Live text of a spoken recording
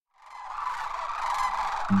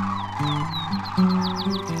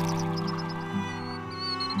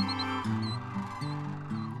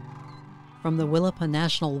From the Willapa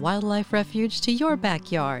National Wildlife Refuge to your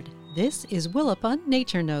backyard, this is Willapa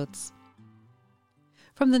Nature Notes.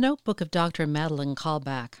 From the notebook of Dr. Madeline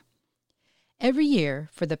Kahlbach. Every year,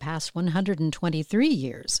 for the past 123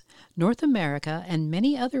 years, North America and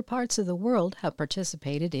many other parts of the world have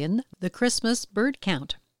participated in the Christmas bird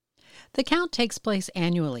count. The count takes place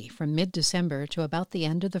annually from mid-December to about the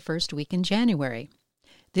end of the first week in January.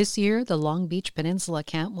 This year, the Long Beach Peninsula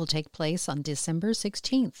count will take place on December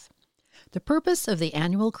 16th. The purpose of the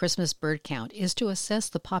annual Christmas bird count is to assess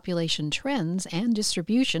the population trends and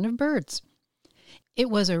distribution of birds. It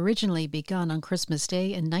was originally begun on Christmas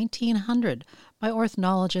Day in 1900 by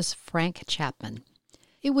ornithologist Frank Chapman.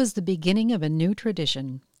 It was the beginning of a new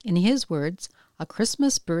tradition, in his words, a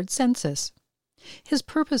Christmas bird census. His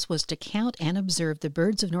purpose was to count and observe the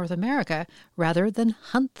birds of North America rather than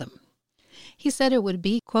hunt them. He said it would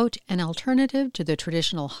be, quote, an alternative to the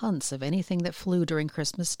traditional hunts of anything that flew during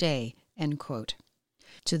Christmas Day, end quote.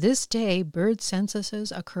 To this day, bird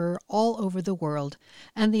censuses occur all over the world,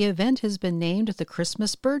 and the event has been named the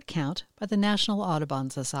Christmas Bird Count by the National Audubon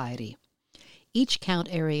Society. Each count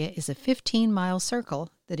area is a 15-mile circle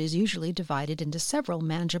that is usually divided into several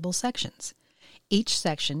manageable sections. Each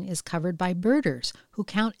section is covered by birders who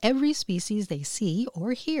count every species they see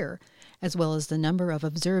or hear, as well as the number of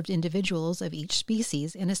observed individuals of each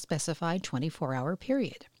species in a specified 24-hour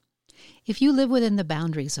period. If you live within the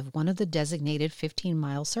boundaries of one of the designated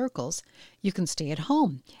 15-mile circles, you can stay at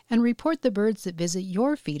home and report the birds that visit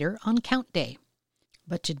your feeder on count day.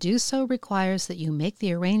 But to do so requires that you make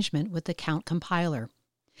the arrangement with the count compiler.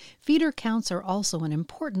 Feeder counts are also an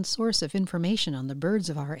important source of information on the birds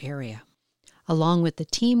of our area. Along with the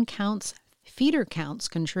team counts, feeder counts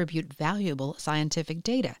contribute valuable scientific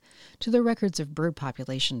data to the records of bird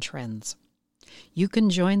population trends. You can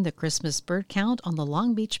join the Christmas bird count on the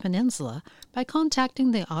Long Beach Peninsula by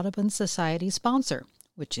contacting the Audubon Society sponsor,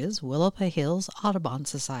 which is Willapa Hills Audubon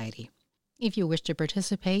Society. If you wish to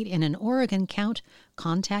participate in an Oregon count,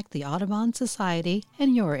 contact the Audubon Society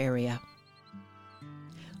in your area.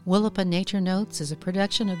 Willapa Nature Notes is a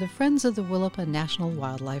production of the Friends of the Willapa National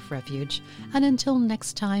Wildlife Refuge. And until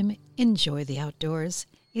next time, enjoy the outdoors.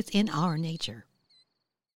 It's in our nature.